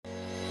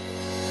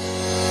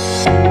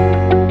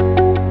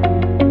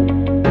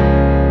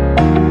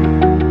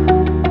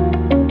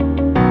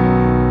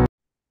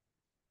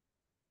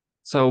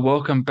So,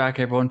 welcome back,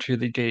 everyone, to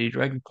the Daily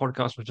Dragon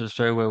podcast, which is a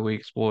show where we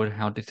explored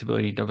how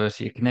disability and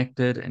diversity are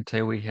connected. And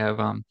today we have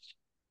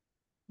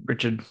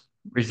Richard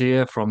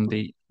Rieser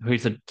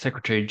who's the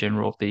Secretary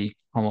General of the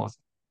Commonwealth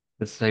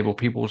Disabled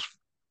People's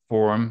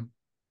Forum.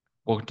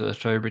 Welcome to the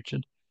show,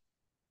 Richard.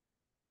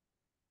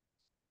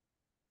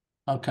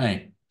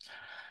 Okay.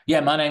 Yeah,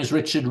 my name is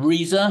Richard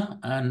Rieser,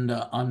 and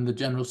I'm the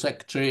General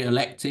Secretary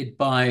elected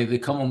by the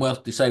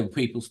Commonwealth Disabled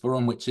People's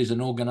Forum, which is an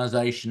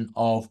organisation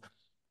of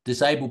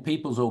disabled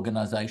people's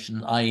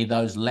organisations, i.e.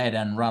 those led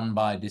and run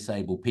by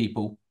disabled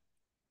people,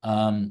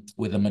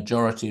 with a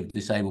majority of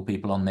disabled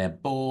people on their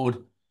board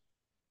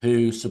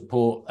who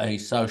support a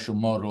social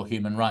model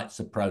human rights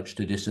approach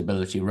to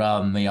disability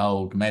rather than the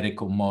old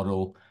medical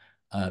model,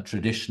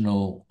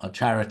 traditional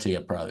charity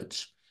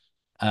approach.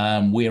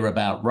 We're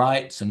about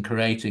rights and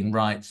creating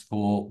rights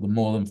for the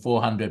more than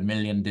 400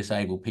 million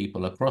disabled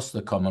people across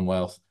the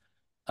Commonwealth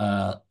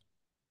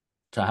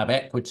to have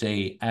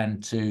equity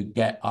and to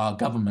get our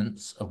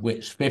governments, of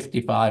which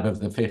 55 of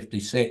the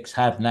 56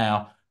 have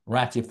now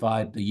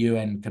ratified the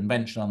UN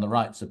Convention on the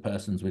Rights of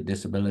Persons with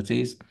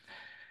Disabilities,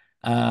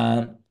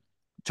 to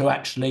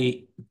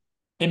actually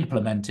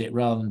implement it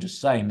rather than just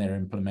saying they're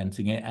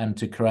implementing it, and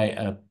to create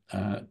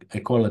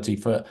equality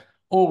for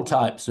all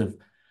types of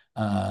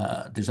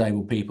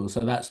disabled people.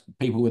 So that's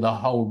people with a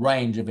whole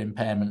range of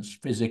impairments: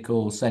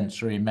 physical,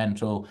 sensory,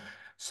 mental,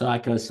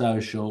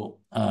 psychosocial,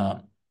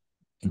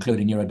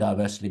 including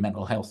neurodiversity,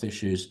 mental health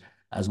issues,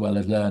 as well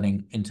as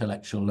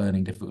intellectual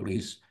learning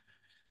difficulties.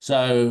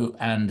 So,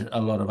 and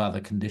a lot of other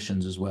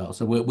conditions as well.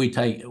 So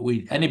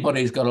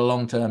anybody who's got a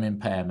long-term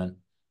impairment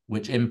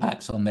which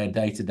impacts on their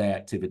day-to-day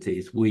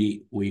activities,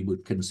 we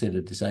would consider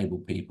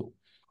disabled people.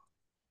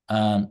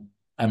 And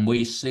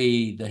we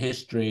see the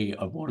history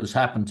of what has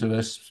happened to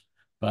us,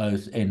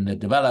 both in the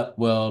developed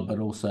world, but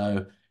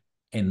also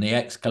in the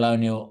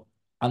ex-colonial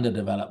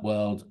underdeveloped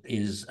world,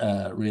 is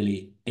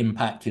really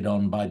impacted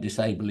on by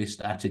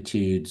disableist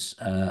attitudes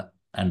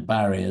and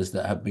barriers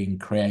that have been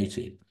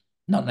created,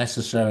 not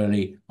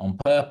necessarily on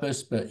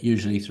purpose, but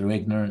usually through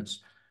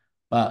ignorance.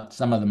 But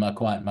some of them are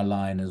quite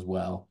malign as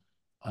well.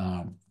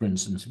 For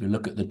instance, if you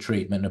look at the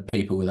treatment of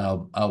people with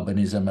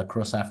albinism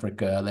across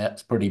Africa,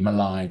 that's pretty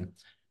malign,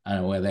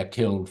 where they're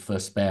killed for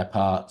spare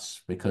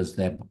parts because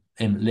their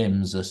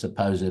limbs are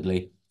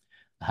supposedly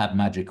have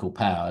magical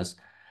powers,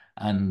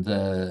 and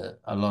a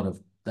lot of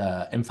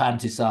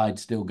infanticide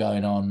still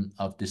going on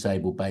of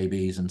disabled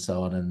babies and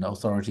so on, and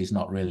authorities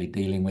not really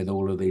dealing with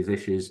all of these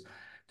issues.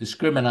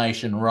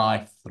 Discrimination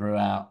rife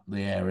throughout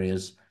the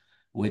areas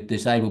with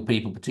disabled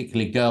people,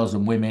 particularly girls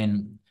and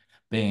women,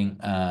 being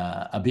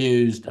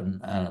abused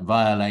and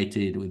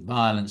violated, with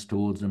violence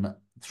towards them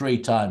 3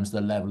 times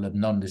the level of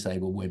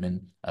non-disabled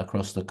women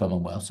across the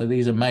Commonwealth. So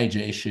these are major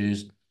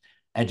issues.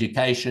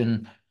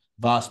 Education,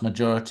 vast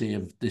majority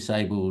of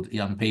disabled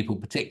young people,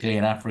 particularly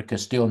in Africa,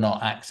 still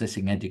not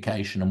accessing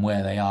education, and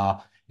where they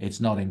are, it's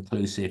not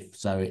inclusive,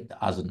 so it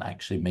doesn't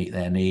actually meet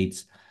their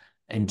needs.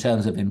 In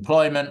terms of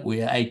employment,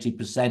 we are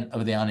 80%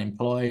 of the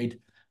unemployed,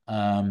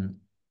 and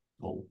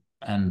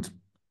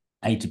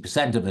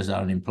 80% of us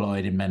are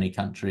unemployed in many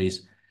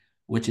countries,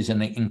 which is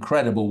an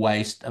incredible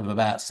waste of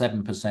about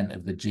 7%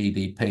 of the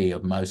GDP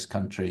of most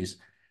countries.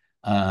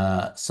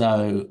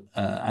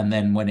 And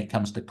then when it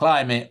comes to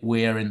climate,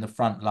 we're in the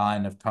front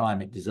line of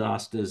climate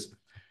disasters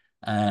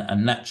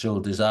and natural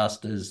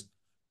disasters,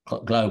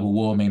 global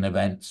warming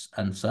events.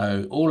 And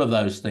so all of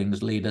those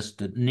things lead us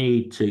to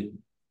need to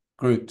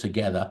group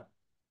together.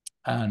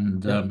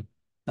 And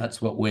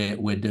that's what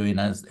we're doing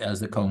as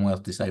the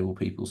Commonwealth Disabled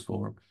People's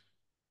Forum.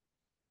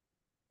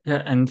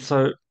 Yeah, and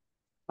so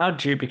how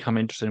did you become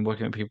interested in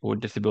working with people with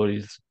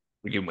disabilities to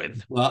begin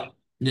with? Well,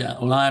 yeah,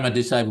 well, I'm a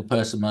disabled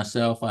person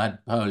myself. I had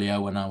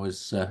polio when I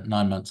was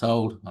 9 months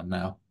old. I'm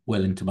now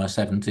well into my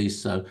 70s,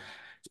 so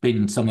it's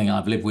been something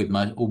I've lived with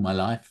all my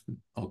life,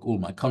 all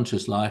my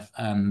conscious life.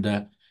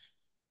 And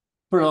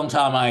for a long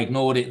time, I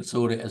ignored it and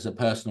saw it as a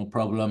personal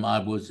problem. I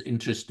was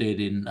interested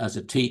in, as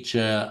a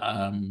teacher,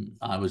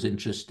 I was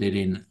interested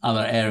in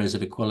other areas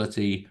of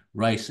equality: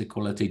 race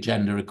equality,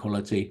 gender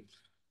equality,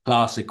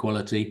 class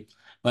equality.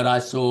 But I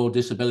saw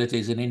disability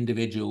as an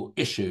individual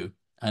issue.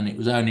 And it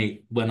was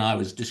only when I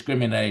was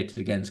discriminated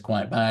against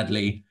quite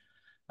badly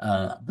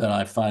that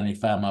I finally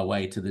found my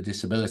way to the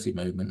disability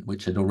movement,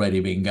 which had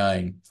already been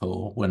going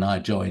for, when I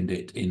joined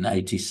it in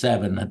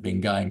 87, had been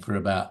going for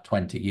about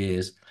 20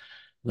 years.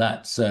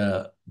 That's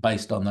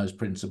based on those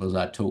principles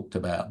I talked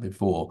about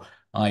before,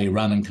 i.e.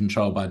 run and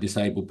controlled by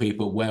disabled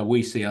people, where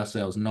we see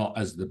ourselves not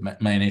as the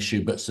main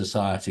issue, but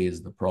society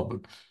is the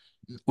problem,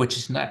 which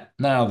is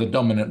now the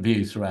dominant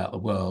view throughout the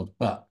world,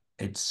 but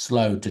it's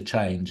slow to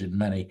change in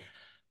many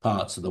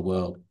parts of the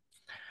world.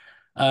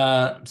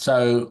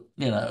 So,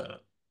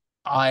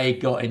 I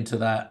got into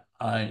that.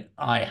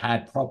 I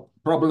had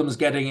problems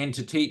getting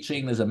into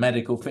teaching. There's a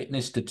medical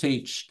fitness to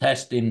teach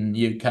test in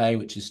UK,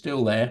 which is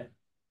still there,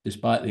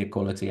 despite the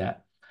Equality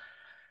Act,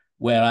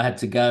 where I had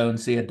to go and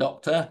see a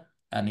doctor,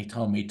 and he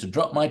told me to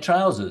drop my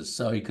trousers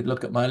so he could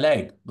look at my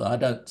leg. I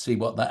don't see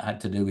what that had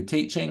to do with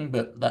teaching,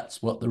 but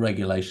that's what the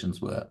regulations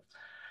were.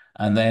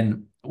 And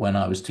then when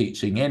I was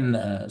teaching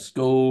in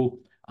school,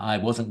 I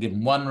wasn't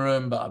given one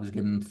room, but I was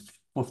given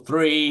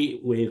three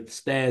with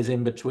stairs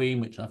in between,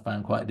 which I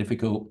found quite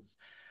difficult.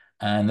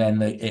 And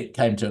then it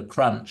came to a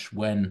crunch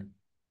when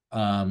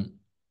um,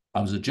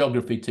 I was a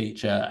geography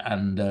teacher,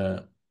 and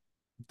the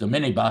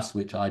minibus,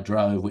 which I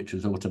drove, which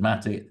was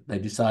automatic, they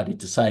decided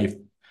to save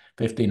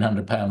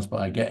 £1,500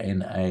 by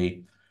getting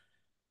a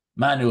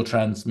manual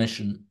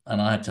transmission,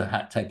 and I had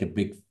to take a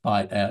big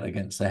fight out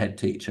against the head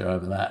teacher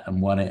over that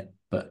and won it.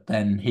 But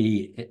then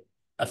he,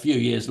 a few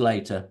years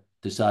later,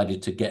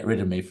 decided to get rid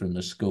of me from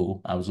the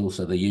school. I was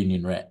also the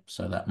union rep,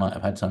 so that might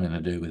have had something to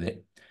do with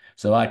it.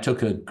 So I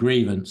took a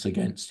grievance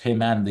against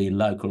him and the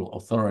local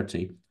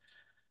authority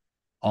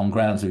on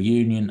grounds of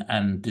union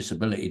and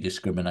disability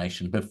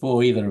discrimination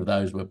before either of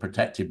those were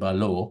protected by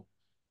law.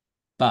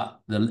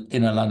 But the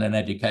Inner London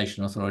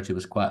Education Authority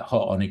was quite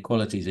hot on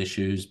equalities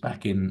issues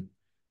back in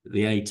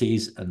the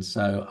 80s. And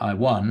so I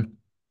won.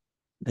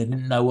 They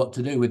didn't know what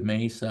to do with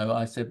me. So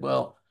I said,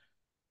 well,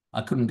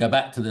 I couldn't go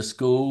back to the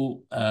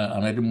school,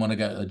 and I didn't want to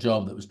go to the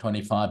job that was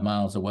 25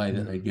 miles away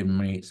that they'd given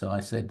me. So I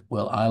said,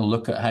 well, I'll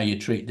look at how you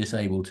treat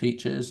disabled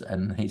teachers.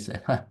 And he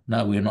said,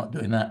 no, we're not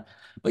doing that.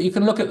 But you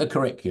can look at the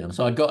curriculum.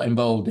 So I got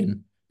involved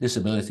in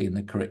disability in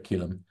the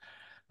curriculum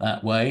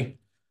that way.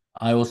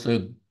 I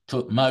also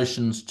took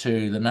motions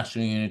to the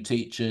National Union of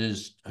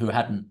Teachers who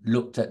hadn't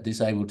looked at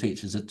disabled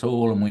teachers at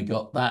all, and we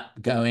got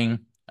that going,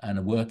 and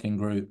a working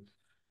group,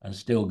 and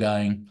still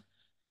going,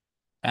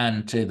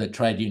 and to the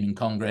Trade Union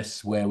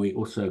Congress, where we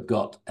also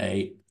got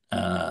a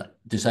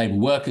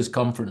disabled workers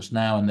conference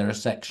now, and there are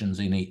sections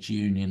in each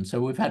union. So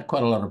we've had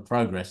quite a lot of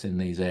progress in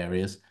these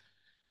areas.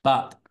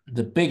 But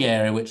the big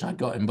area which I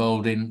got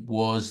involved in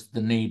was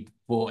the need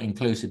for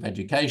inclusive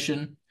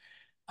education.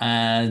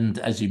 And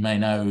as you may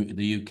know,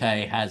 the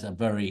UK has a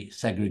very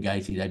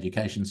segregated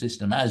education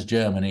system, as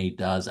Germany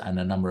does, and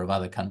a number of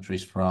other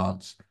countries,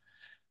 France,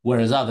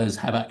 whereas others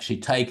have actually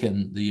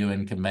taken the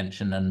UN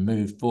Convention and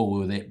moved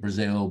forward with it: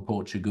 Brazil,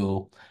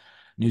 Portugal,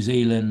 New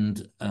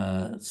Zealand,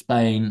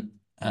 Spain,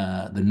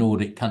 the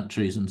Nordic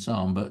countries, and so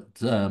on.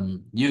 But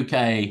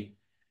UK,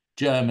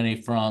 Germany,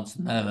 France,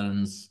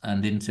 Netherlands,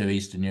 and into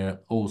Eastern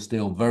Europe, all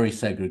still very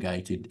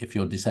segregated. If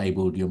you're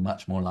disabled, you're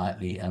much more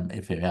likely,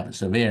 if you have a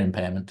severe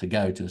impairment, to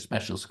go to a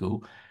special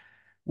school,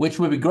 which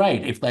would be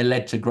great if they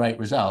led to great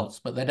results,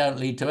 but they don't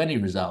lead to any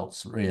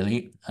results,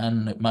 really.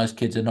 And most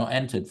kids are not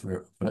entered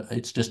for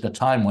it's just a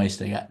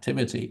time-wasting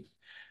activity.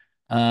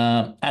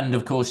 And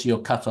of course, you're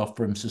cut off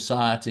from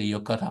society, you're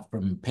cut off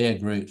from peer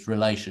groups,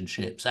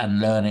 relationships, and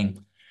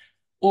learning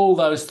all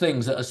those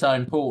things that are so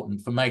important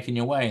for making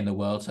your way in the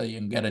world, so you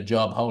can get a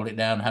job, hold it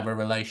down, have a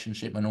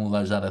relationship, and all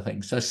those other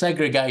things. So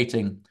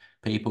segregating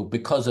people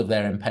because of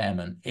their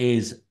impairment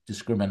is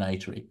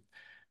discriminatory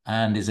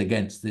and is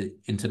against the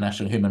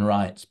international human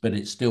rights, but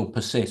it still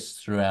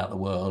persists throughout the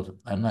world.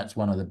 And that's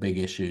one of the big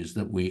issues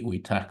that we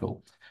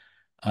tackle.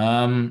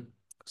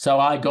 So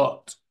I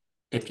got,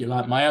 if you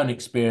like, my own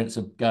experience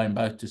of going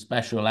both to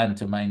special and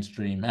to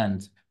mainstream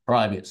and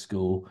private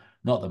school.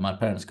 Not that my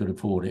parents could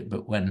afford it,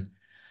 but when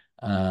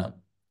the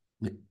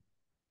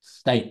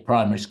state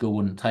primary school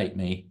wouldn't take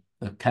me,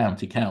 the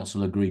county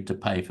council agreed to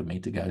pay for me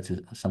to go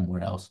to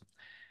somewhere else.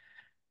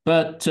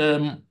 But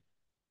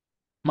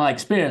my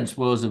experience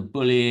was of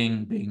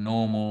bullying being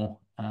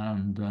normal,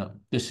 and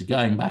this is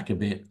going back a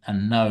bit,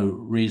 and no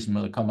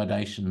reasonable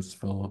accommodations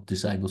for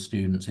disabled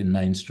students in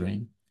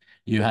mainstream.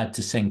 You had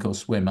to sink or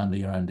swim under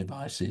your own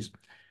devices.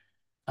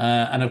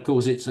 And of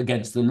course, it's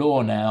against the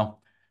law now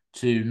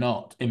to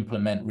not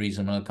implement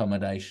reasonable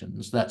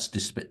accommodations. That's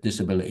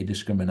disability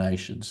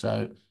discrimination.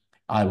 So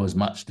I was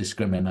much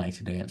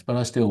discriminated against, but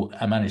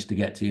I managed to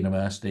get to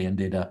university and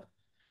did a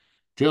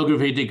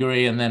geography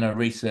degree and then a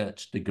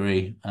research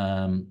degree.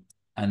 And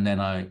then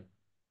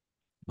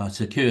my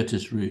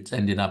circuitous routes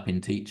ended up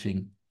in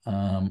teaching,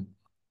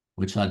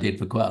 which I did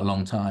for quite a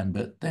long time.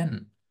 But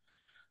then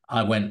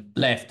I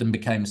left and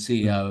became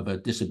CEO of a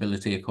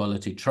disability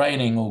equality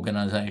training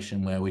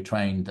organization where we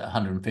trained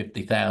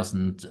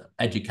 150,000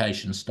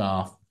 education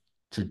staff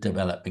to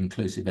develop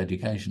inclusive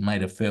education,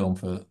 made a film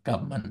for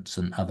governments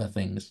and other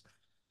things.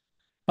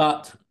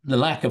 But the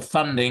lack of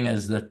funding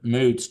as the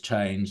moods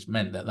changed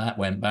meant that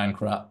went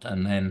bankrupt.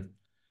 And then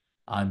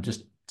I'm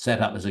just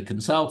set up as a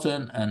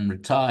consultant and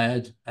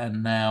retired.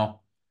 And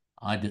now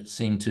I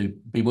seem to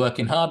be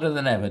working harder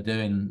than ever,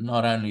 doing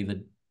not only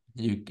the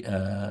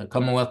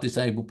Commonwealth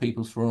Disabled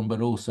People's Forum, but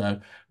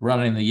also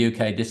running the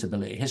UK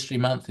Disability History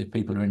Month. If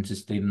people are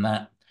interested in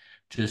that,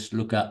 just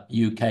look up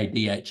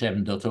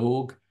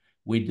ukdhm.org.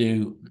 We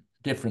do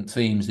different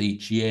themes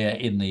each year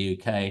in the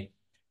UK.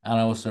 And I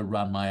also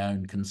run my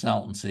own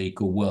consultancy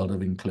called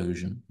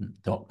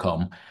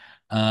worldofinclusion.com.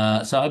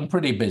 So I'm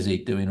pretty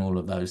busy doing all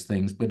of those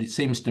things, but it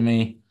seems to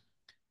me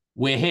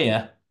we're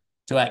here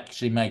to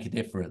actually make a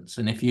difference.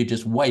 And if you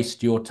just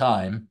waste your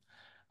time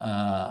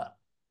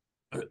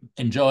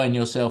enjoying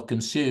yourself,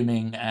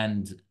 consuming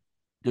and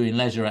doing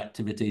leisure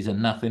activities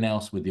and nothing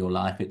else with your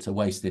life, it's a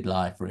wasted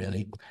life,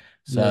 really.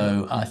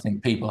 So I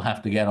think people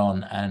have to get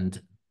on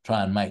and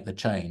try and make the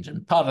change.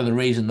 And part of the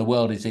reason the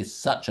world is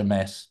such a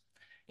mess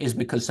is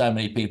because so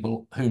many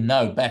people who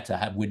know better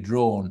have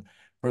withdrawn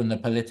from the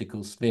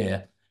political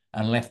sphere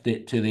and left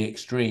it to the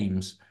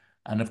extremes.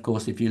 And of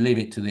course, if you leave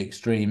it to the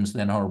extremes,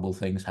 then horrible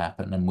things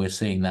happen. And we're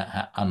seeing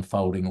that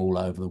unfolding all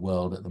over the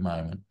world at the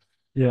moment.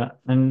 Yeah.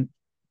 And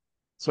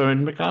so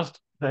in regards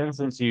to ever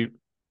since you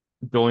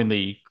joined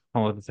the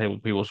Commonwealth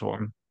Disabled People's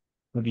Forum,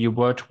 have you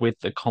worked with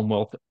the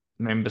Commonwealth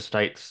member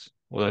states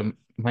or the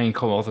main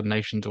Commonwealth of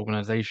Nations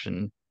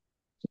organization,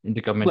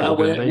 intergovernmental Well,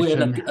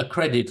 organization?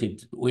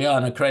 we are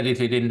an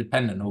accredited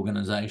independent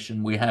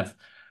organisation. We have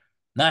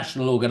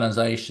national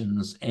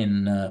organisations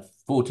in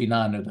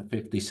 49 of the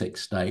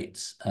 56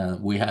 states.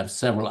 We have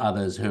several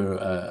others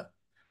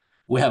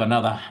we have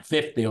another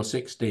 50 or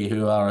 60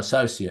 who are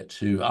associates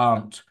who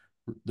aren't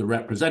the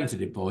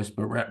representative voice,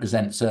 but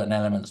represent certain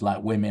elements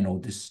like women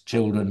or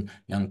children,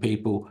 young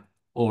people,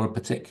 or a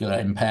particular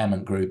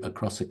impairment group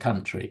across the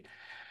country.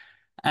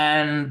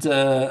 And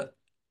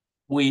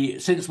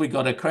since we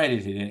got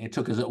accredited, it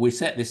took us, we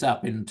set this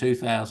up in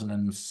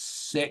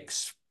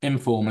 2006,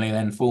 informally,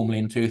 then formally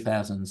in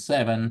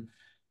 2007.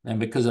 Then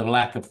because of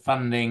lack of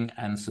funding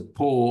and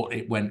support,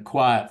 it went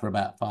quiet for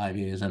about 5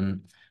 years.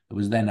 And there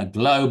was then a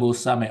global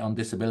summit on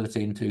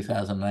disability in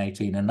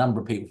 2018. A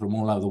number of people from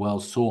all over the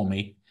world saw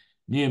me,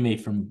 knew me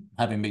from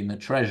having been the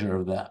treasurer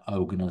of that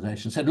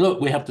organization, said,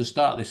 look, we have to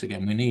start this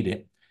again. We need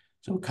it.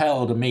 So we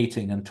held a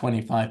meeting and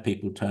 25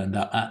 people turned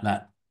up at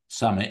that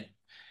summit.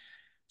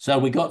 So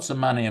we got some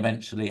money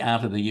eventually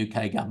out of the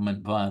UK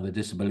government via the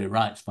Disability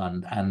Rights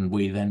Fund. And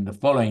we then, the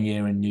following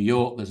year in New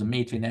York, there's a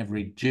meeting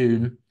every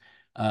June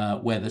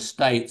where the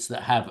states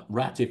that have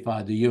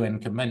ratified the UN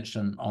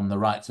Convention on the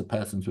Rights of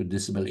Persons with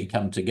Disability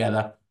come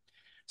together.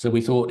 So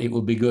we thought it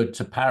would be good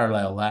to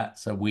parallel that.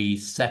 So we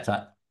set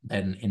up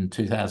then in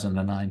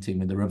 2019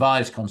 with the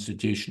revised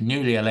constitution,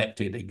 newly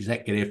elected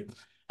executive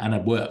and a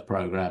work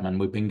program. And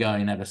we've been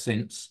going ever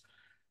since.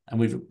 And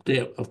we've,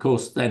 of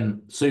course,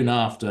 then soon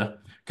after,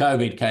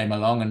 COVID came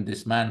along and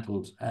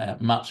dismantled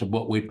much of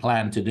what we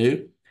planned to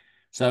do.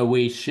 So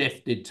we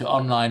shifted to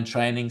online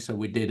training. So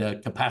we did a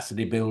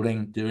capacity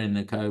building during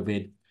the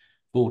COVID,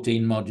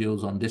 14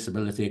 modules on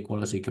disability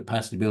equality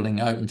capacity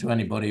building, open to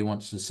anybody who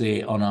wants to see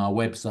it on our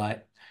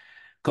website,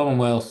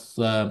 Commonwealth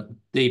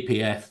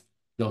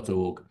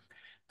DPF.org.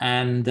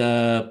 And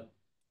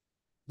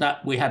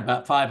that we had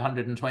about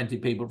 520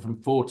 people from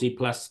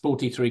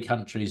 43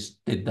 countries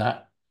did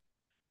that.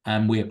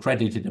 And we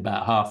accredited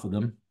about half of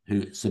them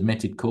who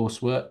submitted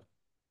coursework.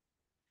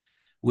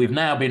 We've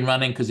now been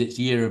running, because it's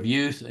Year of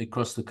Youth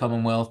across the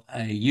Commonwealth,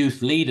 a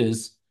youth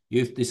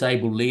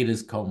disabled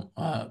leaders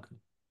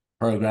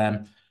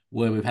program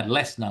where we've had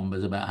less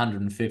numbers, about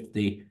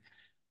 150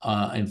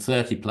 in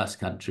 30 plus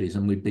countries.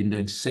 And we've been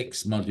doing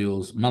 6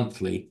 modules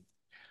monthly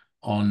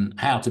on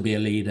how to be a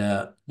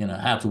leader,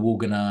 how to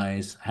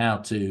organize, how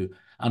to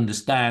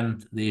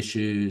understand the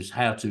issues,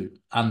 how to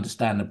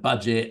understand the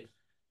budget,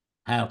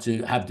 how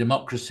to have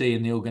democracy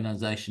in the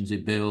organizations you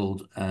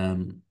build,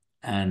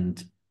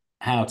 and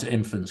how to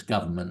influence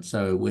government.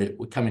 So we're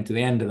coming to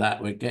the end of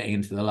that. We're getting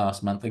into the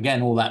last month.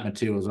 Again, all that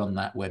material is on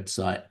that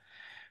website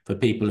for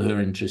people who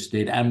are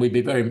interested. And we'd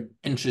be very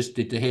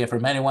interested to hear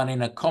from anyone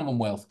in a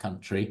Commonwealth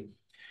country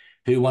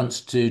who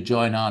wants to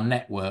join our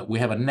network. We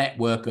have a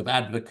network of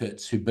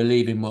advocates who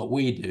believe in what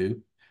we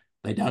do.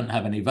 They don't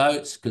have any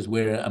votes because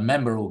we're a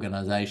member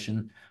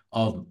organization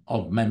of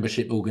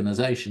membership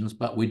organizations,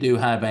 but we do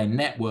have a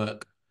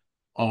network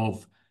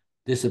of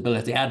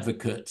disability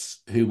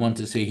advocates who want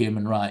to see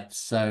human rights.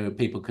 So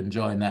people can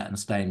join that and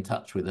stay in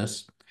touch with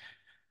us.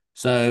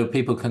 So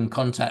people can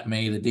contact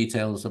me. The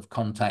details of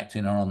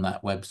contacting are on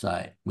that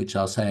website, which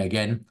I'll say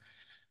again,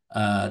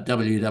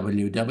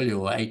 www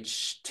or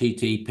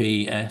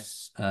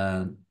https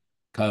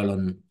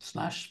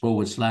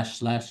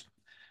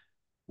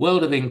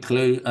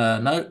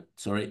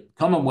 //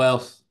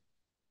 Commonwealth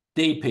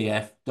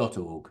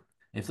DPF.org.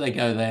 If they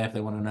go there, if they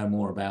want to know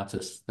more about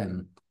us,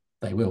 then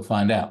they will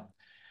find out.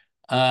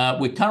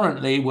 We're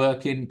currently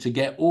working to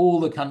get all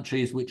the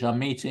countries which are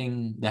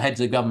meeting, the heads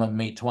of government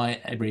meet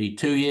every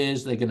 2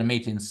 years. They're going to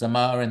meet in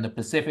Samoa in the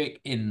Pacific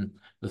in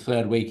the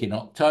 3rd week in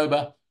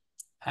October.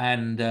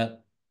 And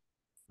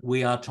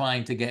we are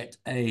trying to get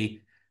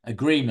an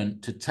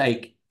agreement to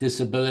take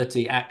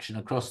disability action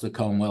across the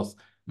Commonwealth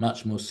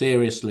much more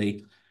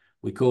seriously.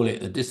 We call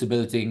it the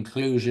Disability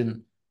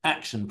Inclusion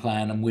Action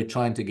Plan, and we're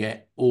trying to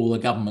get all the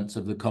governments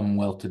of the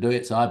Commonwealth to do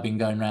it. So I've been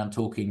going around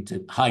talking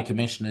to high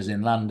commissioners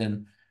in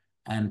London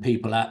and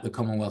people at the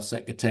Commonwealth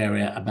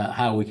Secretariat about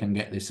how we can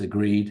get this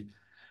agreed.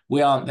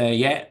 We aren't there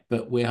yet,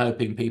 but we're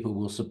hoping people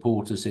will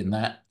support us in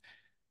that.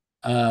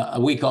 A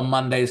week on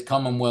Monday is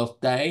Commonwealth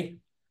Day,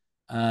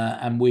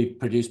 and we've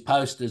produced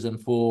posters and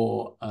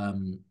 4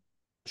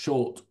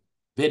 short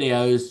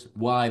videos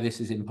why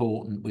this is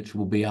important, which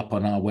will be up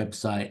on our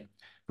website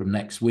from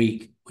next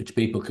week, which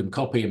people can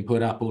copy and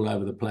put up all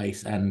over the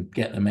place and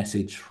get the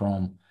message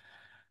from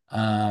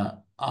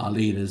our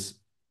leaders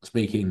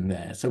speaking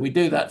there. So we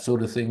do that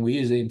sort of thing. We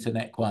use the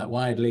internet quite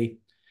widely.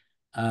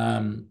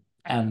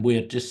 and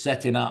we're just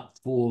setting up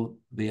for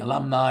the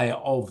alumni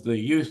of the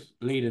youth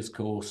leaders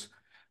course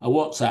a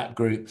WhatsApp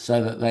group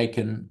so that they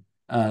can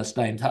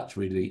stay in touch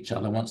with each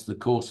other once the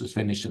course is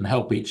finished and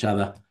help each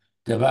other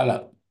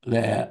develop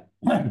their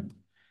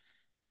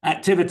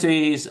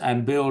activities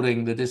and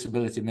building the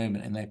disability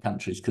movement in their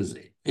countries. Because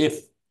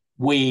if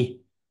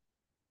we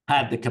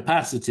had the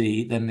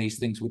capacity, then these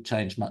things would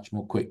change much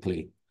more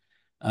quickly.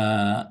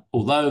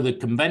 Although the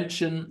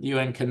convention,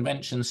 UN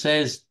convention,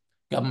 says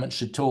government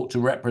should talk to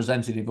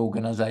representative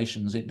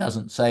organisations, it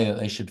doesn't say that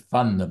they should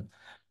fund them.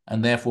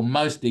 And therefore,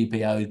 most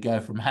DPOs go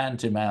from hand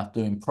to mouth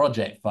doing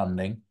project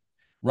funding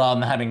rather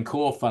than having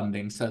core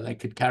funding so they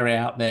could carry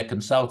out their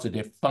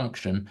consultative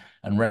function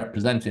and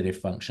representative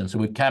function. So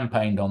we've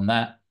campaigned on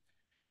that,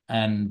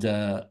 and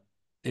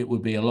it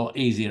would be a lot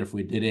easier if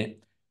we did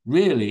it.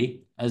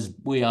 Really, as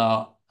we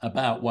are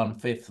about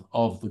 1/5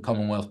 of the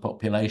Commonwealth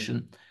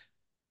population,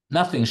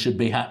 nothing should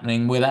be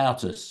happening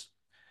without us.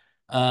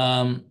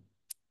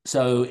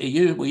 So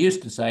we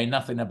used to say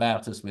nothing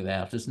about us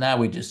without us. Now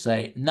we just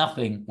say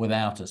nothing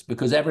without us,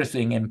 because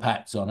everything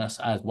impacts on us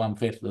as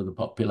 1/5 of the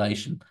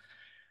population.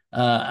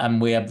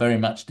 And we are very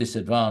much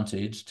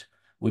disadvantaged.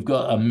 We've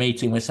got a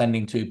meeting, we're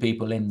sending 2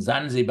 people in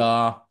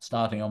Zanzibar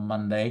starting on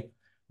Monday,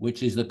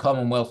 which is the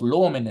Commonwealth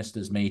Law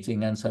Ministers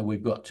meeting. And so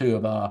we've got 2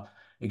 of our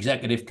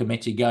executive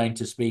committee going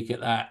to speak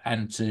at that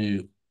and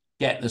to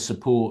get the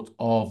support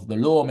of the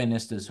law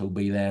ministers who'll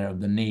be there,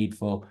 of the need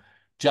for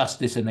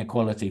justice and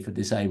equality for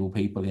disabled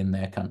people in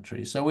their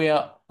countries. So we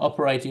are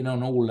operating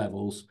on all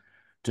levels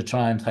to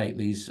try and take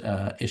these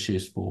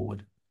issues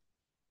forward.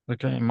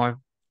 Okay, my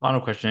final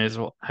question is,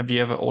 have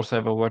you ever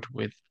worked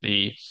with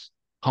the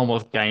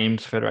Commonwealth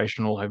Games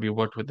Federation, or have you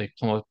worked with the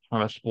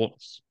Commonwealth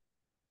Sports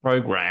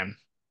Program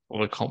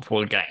for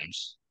the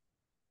games?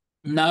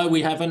 No,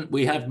 we haven't.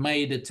 We have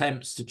made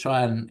attempts to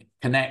try and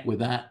connect with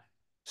that.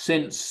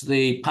 Since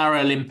the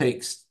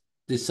Paralympics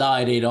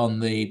decided on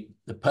the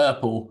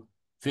purple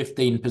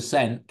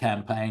 15%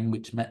 campaign,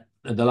 which meant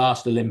the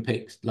last 2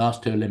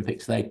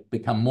 Olympics, they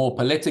become more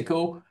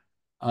political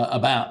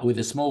about, with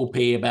a small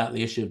p, about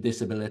the issue of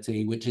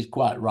disability, which is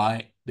quite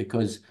right,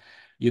 because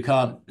you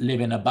can't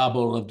live in a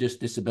bubble of just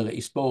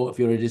disability sport. If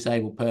you're a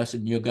disabled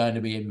person, you're going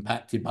to be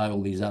impacted by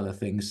all these other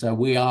things. So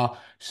we are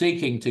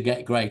seeking to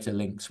get greater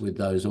links with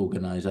those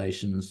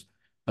organisations,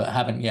 but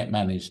haven't yet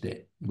managed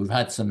it. We've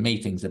had some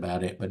meetings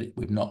about it, but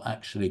we've not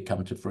actually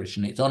come to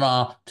fruition. It's on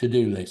our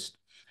to-do list.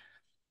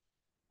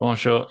 Well, I'm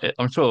sure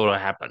it'll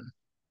happen.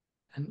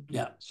 And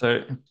Yeah.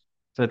 so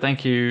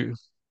thank you,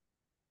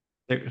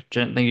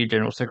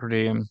 General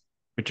Secretary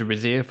Richard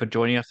Rieser, for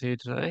joining us here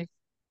today.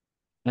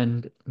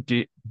 And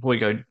before we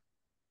go,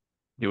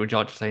 would you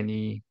like to say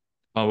any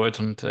final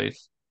words on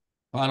today's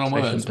Final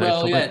session, words. today's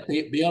Well, topic?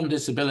 yeah, beyond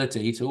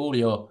disability, to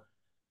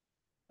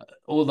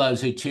all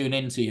those who tune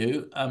into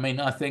you, I mean,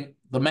 I think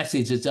the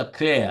messages are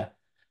clear.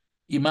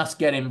 You must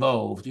get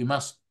involved. You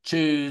must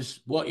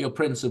choose what your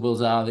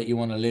principles are that you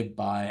want to live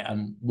by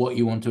and what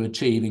you want to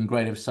achieve in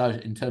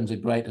terms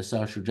of greater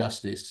social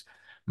justice.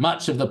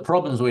 Much of the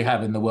problems we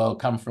have in the world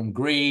come from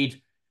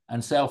greed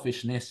and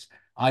selfishness.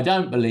 I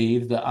don't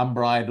believe that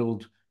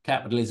unbridled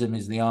capitalism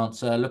is the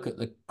answer. Look at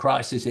the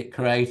crisis it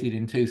created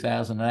in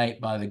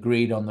 2008 by the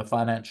greed on the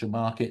financial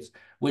markets,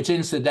 which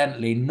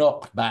incidentally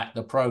knocked back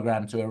the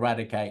program to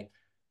eradicate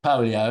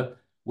polio,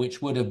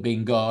 which would have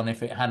been gone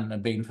if it hadn't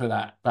have been for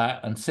that.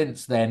 And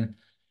since then,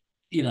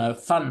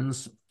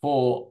 funds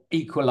for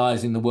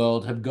equalizing the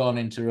world have gone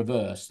into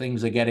reverse.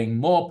 Things are getting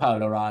more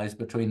polarized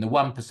between the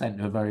 1%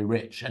 who are very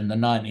rich and the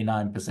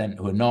 99%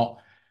 who are not.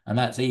 And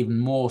that's even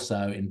more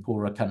so in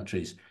poorer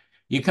countries.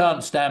 You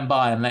can't stand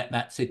by and let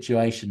that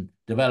situation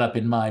develop,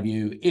 in my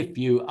view, if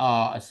you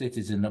are a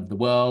citizen of the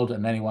world,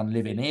 and anyone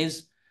living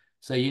is.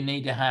 So you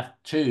need to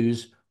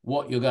choose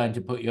what you're going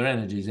to put your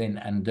energies in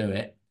and do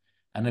it.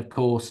 And of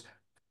course,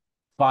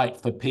 fight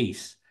for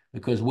peace,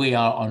 because we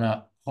are on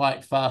a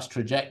quite fast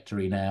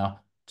trajectory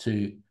now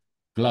to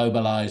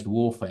globalized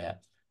warfare.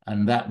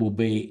 And that will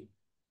be,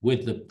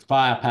 with the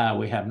firepower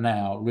we have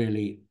now,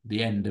 really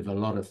the end of a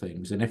lot of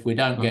things. And if we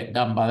don't get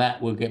done by that,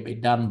 we'll get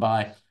it done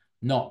by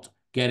not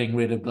getting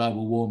rid of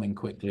global warming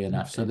quickly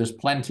enough. So there's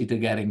plenty to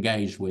get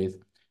engaged with.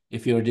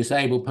 If you're a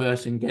disabled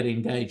person, get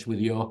engaged with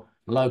your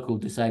local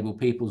disabled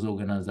people's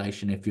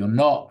organization. If you're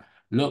not,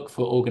 look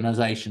for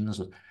organizations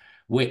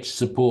which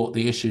support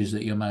the issues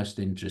that you're most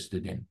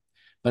interested in.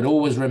 But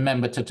always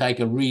remember to take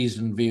a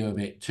reasoned view of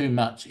it. Too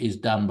much is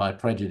done by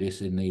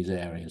prejudice in these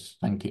areas.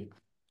 Thank you.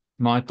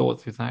 My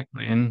thoughts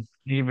exactly. And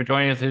thank you for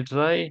joining us here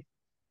today.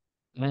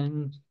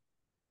 And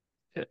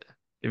if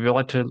you'd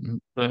like to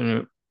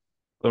learn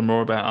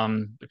more about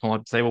the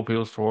Commonwealth Disabled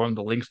People's Forum,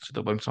 the links to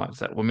the websites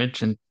that were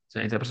mentioned in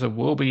today's episode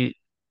will be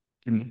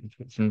in the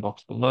description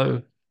box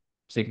below.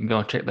 So you can go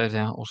and check those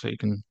out. Also, you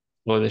can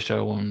follow the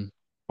show on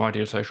a variety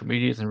of social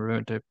medias, and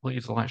remember to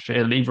please like,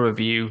 share, leave a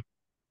review.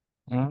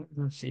 And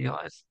see you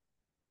guys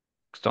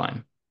next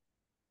time.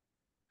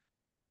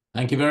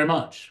 Thank you very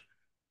much.